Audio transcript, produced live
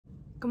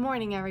Good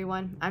morning,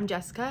 everyone. I'm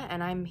Jessica,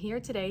 and I'm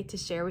here today to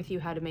share with you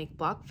how to make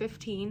block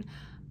 15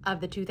 of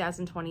the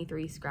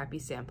 2023 Scrappy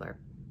Sampler.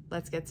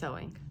 Let's get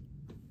sewing.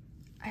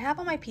 I have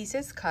all my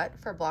pieces cut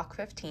for block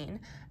 15,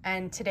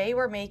 and today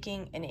we're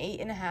making an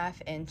 8.5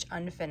 inch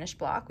unfinished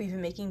block. We've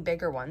been making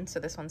bigger ones, so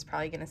this one's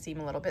probably going to seem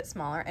a little bit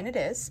smaller, and it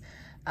is,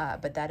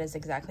 but that is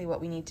exactly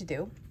what we need to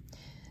do.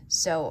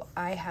 So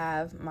I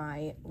have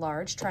my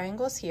large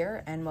triangles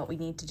here, and what we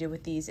need to do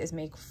with these is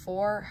make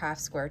 4 half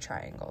square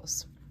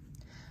triangles.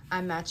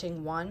 I'm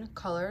matching one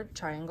colored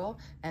triangle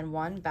and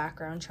one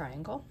background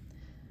triangle,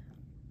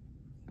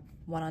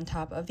 one on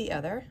top of the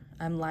other.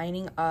 I'm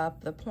lining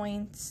up the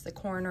points, the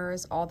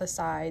corners, all the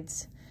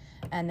sides,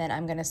 and then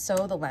I'm gonna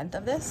sew the length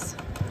of this.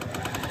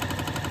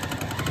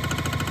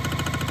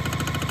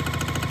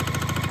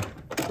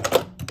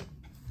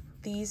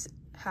 These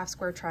half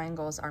square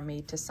triangles are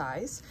made to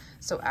size,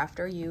 so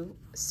after you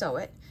sew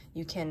it,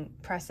 you can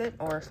press it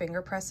or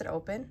finger press it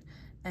open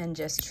and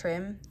just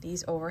trim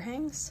these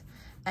overhangs.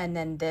 And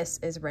then this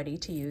is ready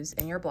to use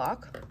in your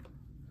block.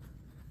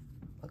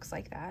 Looks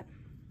like that.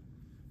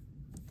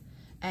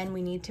 And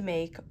we need to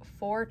make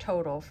 4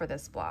 total for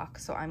this block,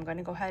 so I'm going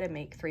to go ahead and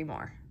make 3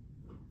 more.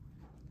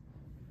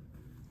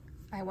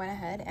 I went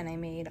ahead and I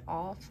made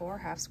all 4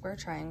 half square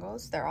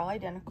triangles. They're all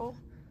identical,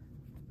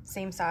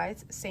 same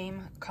size,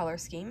 same color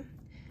scheme,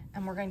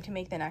 and we're going to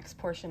make the next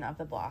portion of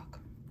the block.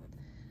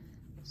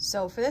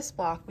 So for this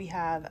block, we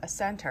have a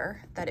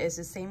center that is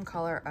the same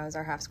color as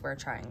our half square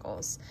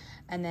triangles.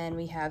 And then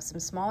we have some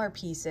smaller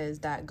pieces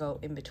that go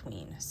in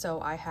between.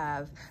 So I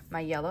have my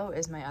yellow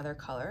is my other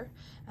color,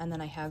 and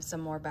then I have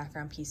some more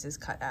background pieces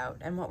cut out.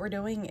 And what we're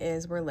doing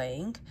is we're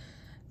laying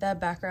the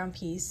background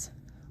piece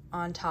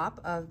on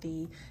top of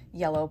the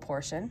yellow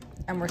portion,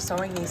 and we're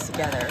sewing these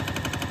together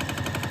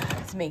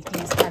to make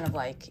these kind of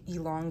like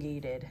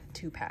elongated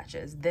 2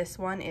 patches. This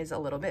one is a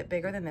little bit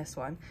bigger than this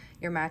one.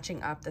 You're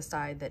matching up the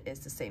side that is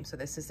the same. So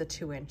this is the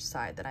 2-inch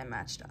side that I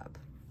matched up.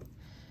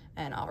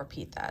 And I'll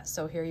repeat that.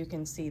 So here you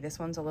can see this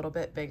one's a little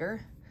bit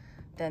bigger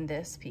than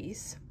this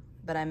piece,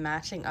 but I'm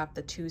matching up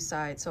the 2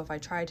 sides. So if I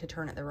tried to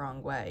turn it the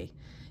wrong way,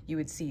 you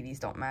would see these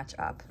don't match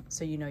up.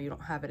 So you know you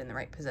don't have it in the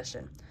right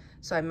position.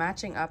 So I'm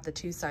matching up the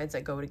 2 sides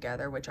that go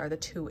together, which are the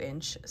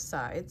 2-inch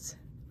sides.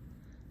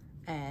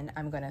 And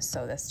I'm gonna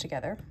sew this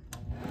together.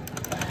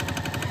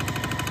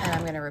 And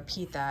I'm gonna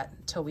repeat that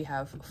till we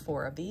have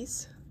 4 of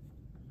these.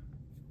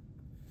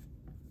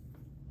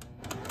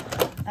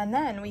 And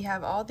then we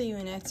have all the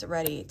units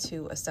ready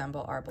to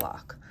assemble our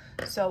block.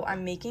 So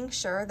I'm making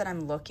sure that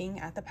I'm looking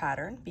at the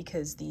pattern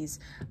because these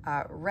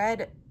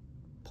red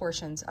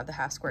portions of the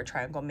half square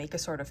triangle make a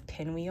sort of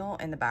pinwheel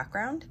in the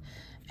background.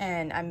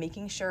 And I'm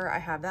making sure I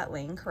have that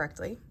laying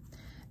correctly.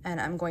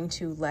 And I'm going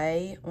to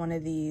lay one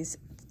of these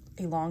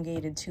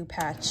elongated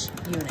 2-patch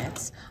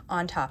units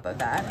on top of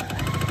that.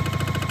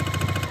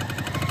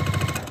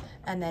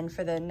 And then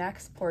for the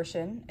next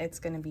portion, it's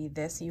going to be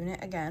this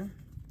unit again.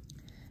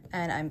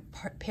 And I'm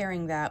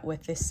pairing that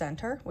with this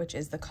center, which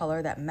is the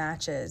color that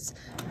matches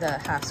the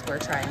half square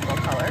triangle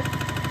color.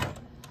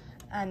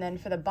 And then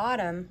for the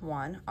bottom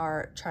one,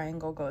 our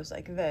triangle goes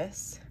like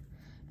this.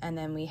 And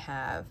then we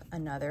have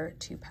another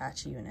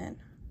 2-patch unit.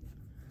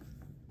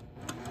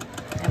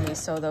 And we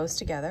sew those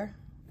together.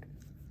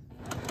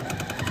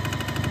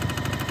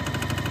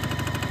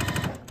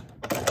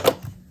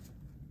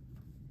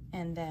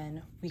 And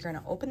then we're going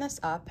to open this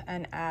up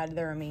and add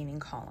the remaining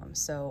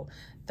columns. So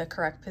the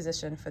correct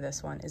position for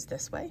this one is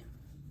this way.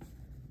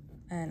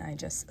 And I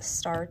just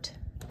start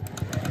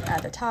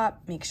at the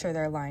top, make sure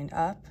they're lined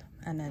up,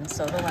 and then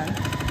sew the length.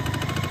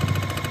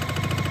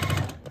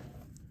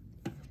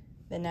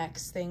 The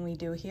next thing we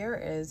do here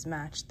is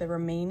match the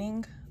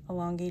remaining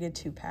elongated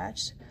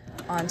 2-patch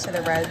onto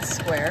the red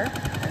square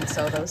and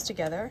sew those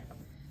together.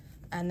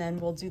 And then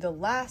we'll do the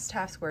last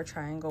half square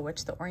triangle,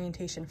 which the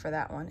orientation for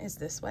that one is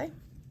this way.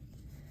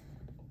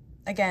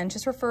 Again,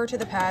 just refer to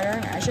the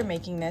pattern as you're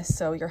making this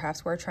so your half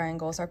square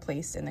triangles are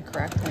placed in the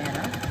correct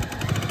manner.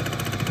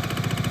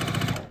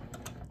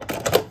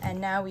 And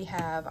now we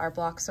have our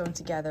block sewn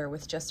together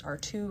with just our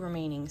 2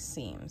 remaining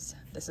seams.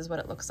 This is what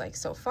it looks like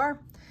so far.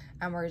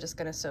 And we're just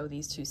gonna sew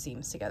these 2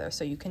 seams together.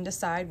 So you can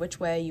decide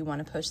which way you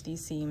wanna push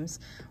these seams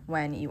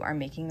when you are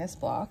making this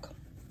block.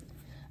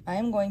 I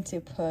am going to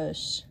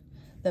push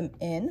them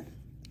in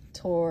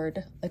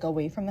toward, like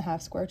away from the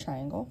half square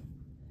triangle.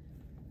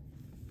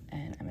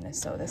 And I'm gonna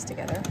sew this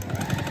together.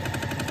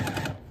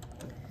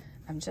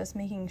 I'm just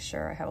making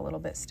sure I have a little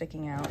bit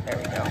sticking out. There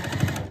we go.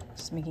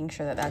 Just making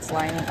sure that that's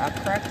lining up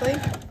correctly.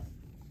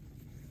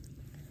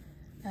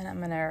 And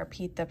I'm gonna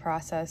repeat the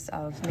process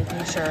of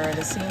making sure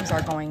the seams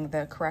are going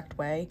the correct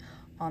way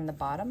on the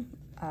bottom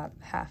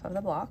half of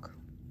the block.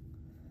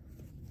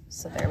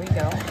 So there we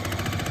go.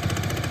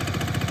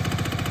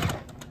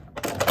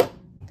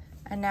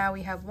 And now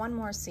we have one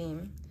more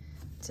seam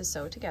to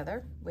sew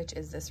together, which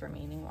is this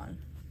remaining one.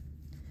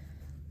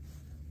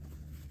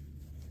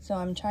 So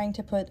I'm trying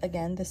to put,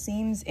 again, the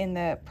seams in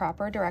the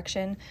proper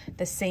direction,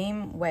 the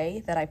same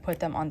way that I put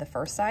them on the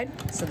first side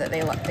so that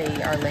they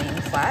are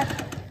laying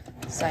flat.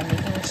 So I'm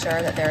making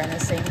sure that they're in the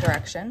same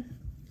direction.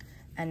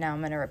 And now I'm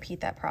going to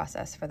repeat that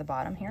process for the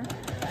bottom here.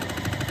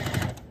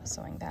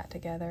 Sewing that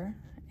together.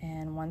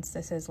 And once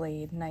this is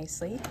laid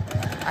nicely,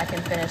 I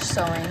can finish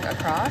sewing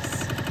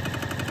across.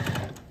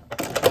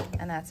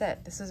 And that's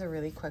it. This is a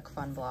really quick,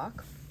 fun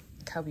block.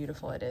 Look how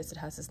beautiful it is. It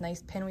has this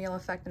nice pinwheel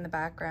effect in the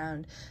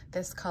background.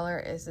 This color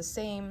is the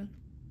same,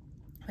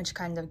 which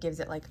kind of gives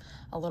it like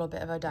a little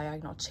bit of a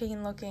diagonal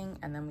chain looking,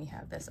 and then we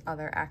have this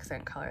other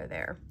accent color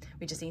there.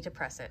 We just need to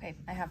press it. Okay,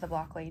 I have the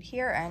block laid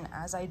here, and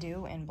as I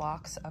do in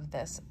blocks of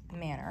this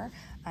manner,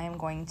 I am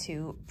going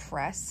to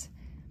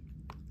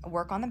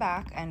work on the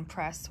back and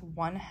press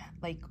one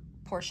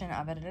portion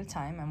of it at a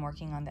time. I'm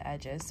working on the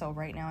edges, so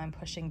right now I'm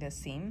pushing this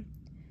seam.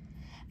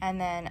 And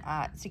then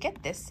to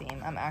get this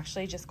seam, I'm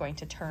actually just going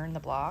to turn the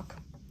block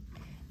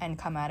and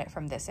come at it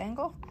from this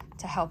angle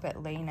to help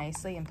it lay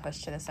nicely and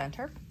push to the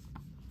center.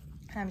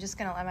 And I'm just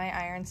gonna let my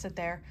iron sit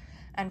there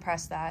and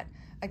press that.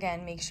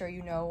 Again, make sure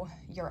you know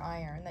your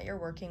iron that you're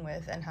working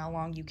with and how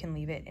long you can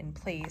leave it in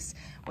place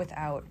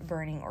without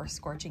burning or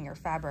scorching your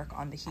fabric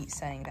on the heat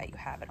setting that you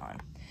have it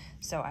on.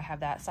 So I have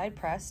that side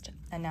pressed,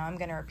 and now I'm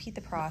gonna repeat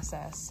the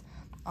process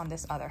on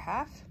this other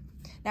half.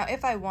 Now,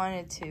 if I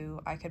wanted to,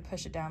 I could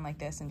push it down like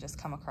this and just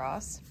come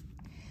across,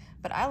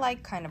 but I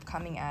like kind of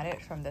coming at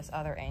it from this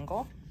other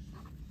angle.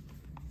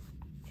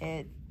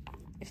 It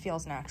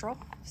feels natural,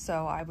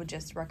 so I would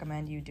just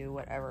recommend you do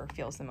whatever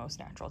feels the most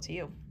natural to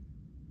you.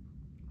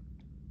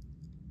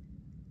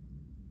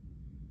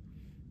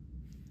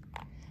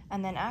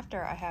 And then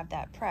after I have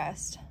that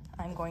pressed,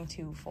 I'm going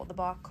to fold the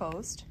block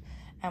closed,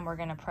 and we're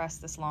gonna press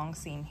this long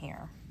seam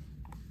here.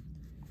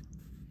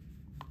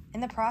 In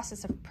the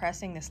process of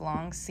pressing this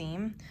long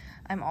seam,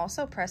 I'm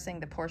also pressing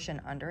the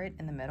portion under it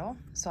in the middle,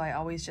 so I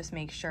always just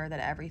make sure that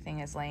everything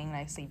is laying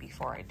nicely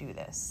before I do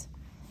this.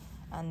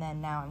 And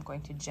then now I'm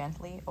going to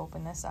gently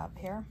open this up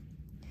here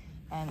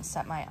and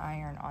set my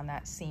iron on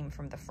that seam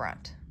from the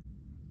front.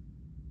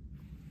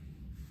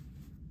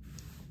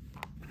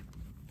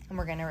 And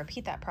we're going to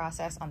repeat that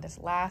process on this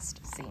last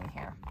seam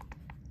here.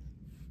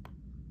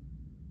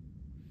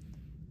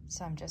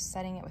 So I'm just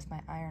setting it with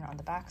my iron on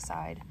the back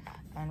side,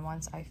 and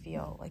once I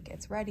feel like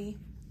it's ready,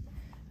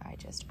 I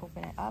just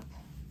open it up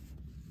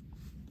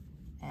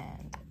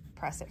and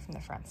press it from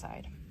the front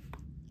side.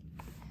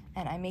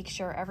 And I make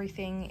sure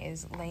everything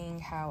is laying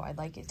how I'd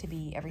like it to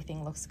be,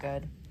 everything looks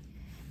good,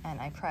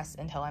 and I press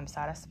until I'm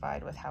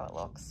satisfied with how it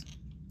looks.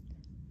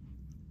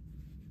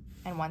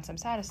 And once I'm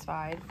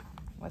satisfied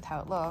with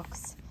how it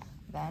looks,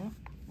 then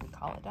we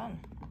call it done.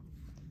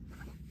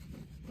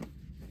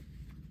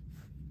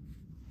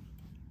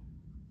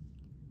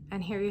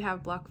 And here you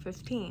have block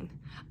 15,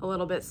 a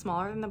little bit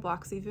smaller than the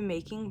blocks we've been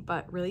making,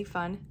 but really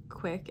fun,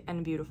 quick,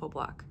 and beautiful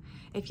block.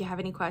 If you have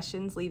any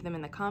questions, leave them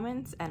in the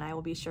comments and I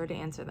will be sure to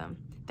answer them.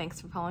 Thanks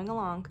for following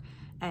along,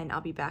 and I'll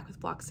be back with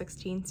block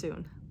 16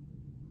 soon.